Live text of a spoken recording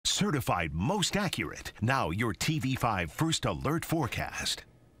certified most accurate. Now your TV5 First Alert forecast.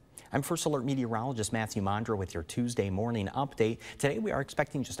 I'm First Alert Meteorologist Mathieu Mondro with your Tuesday morning update. Today we are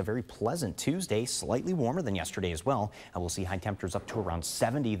expecting just a very pleasant Tuesday, slightly warmer than yesterday as well. We'll see high temperatures up to around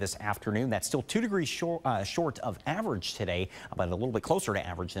 70 this afternoon. That's still 2 degrees short of average today, but a little bit closer to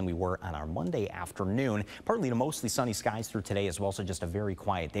average than we were on our Monday afternoon. Partly to mostly sunny skies through today as well, so just a very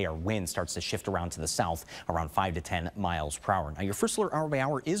quiet day. Our wind starts to shift around to the south around 5 to 10 miles per hour. Now your First Alert hour by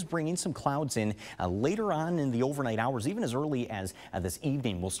hour is bringing some clouds in later on in the overnight hours, even as early as this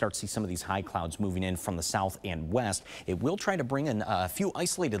evening. We'll start to see some of these high clouds moving in from the south and west. It will try to bring in a few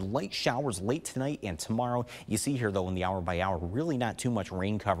isolated light showers late tonight and tomorrow. You see here, though, in the hour by hour, really not too much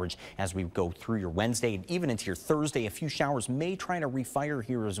rain coverage as we go through your Wednesday and even into your Thursday. A few showers may try to refire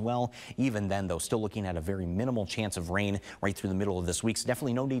here as well. Even then, though, still looking at a very minimal chance of rain right through the middle of this week. So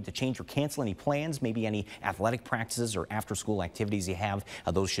definitely no need to change or cancel any plans, maybe any athletic practices or after-school activities you have.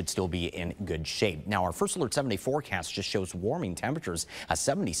 Those should still be in good shape. Now, our First Alert 7-day forecast just shows warming temperatures.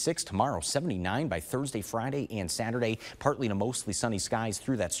 76 tomorrow, 79 by Thursday, Friday, and Saturday. Partly to mostly sunny skies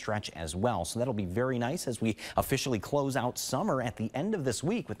through that stretch as well. So that'll be very nice as we officially close out summer at the end of this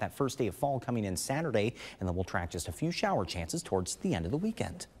week with that first day of fall coming in Saturday. And then we'll track just a few shower chances towards the end of the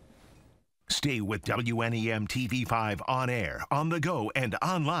weekend. Stay with WNEM TV5 on air, on the go, and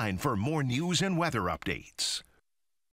online for more news and weather updates.